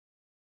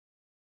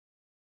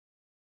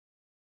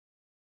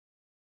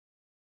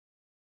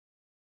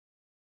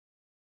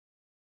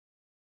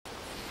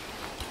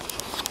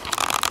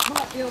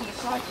might be on the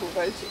cycle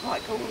route, it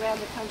might go all around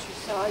the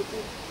countryside.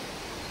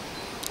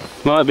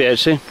 Might be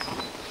actually.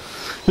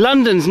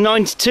 London's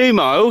 92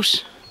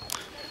 miles.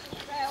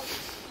 Around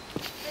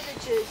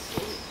villages.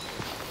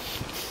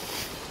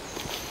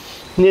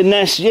 And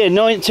that's, yeah,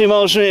 92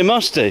 miles from here, it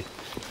must do.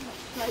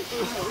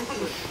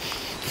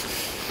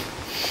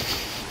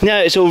 No,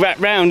 it's all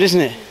wrapped round,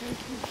 isn't it?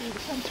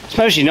 It's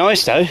mostly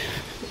nice though.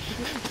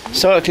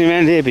 Cycling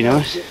around here would be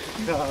nice.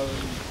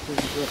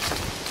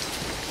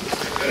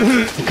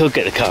 I could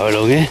get the car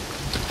along here.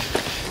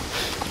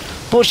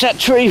 What's that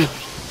tree?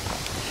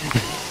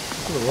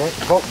 Alright,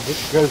 top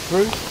bit go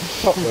through.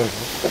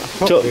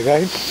 Top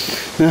again.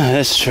 No,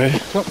 that's true.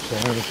 Top's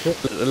down a bit.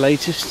 The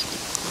latest.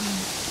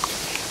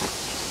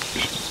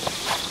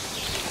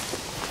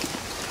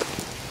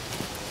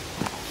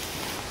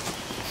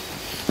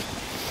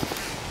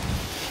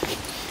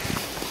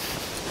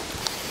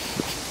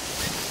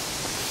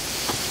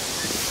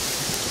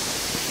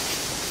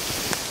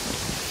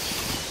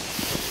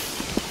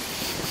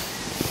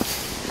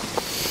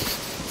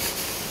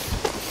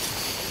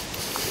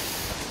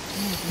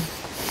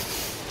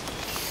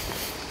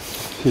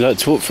 You like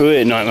to walk through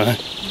it at night, man?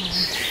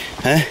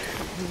 Huh?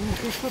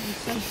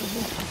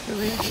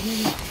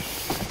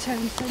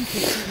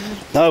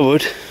 I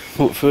would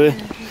walk through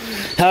it.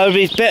 However,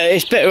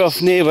 it's better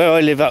off near where I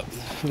live up,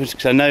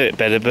 because I know it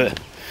better, but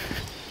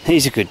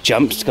these are good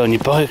jumps to go on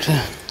your bike. So.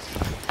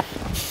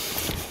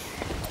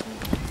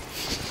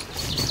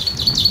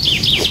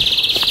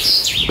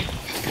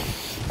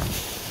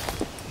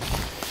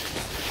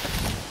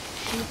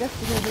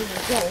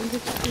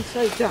 It's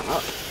so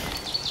dark.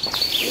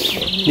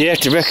 You have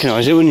to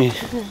recognise it, wouldn't you?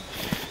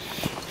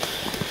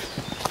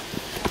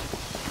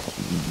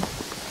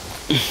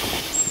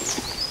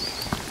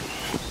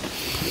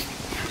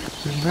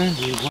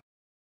 Randy,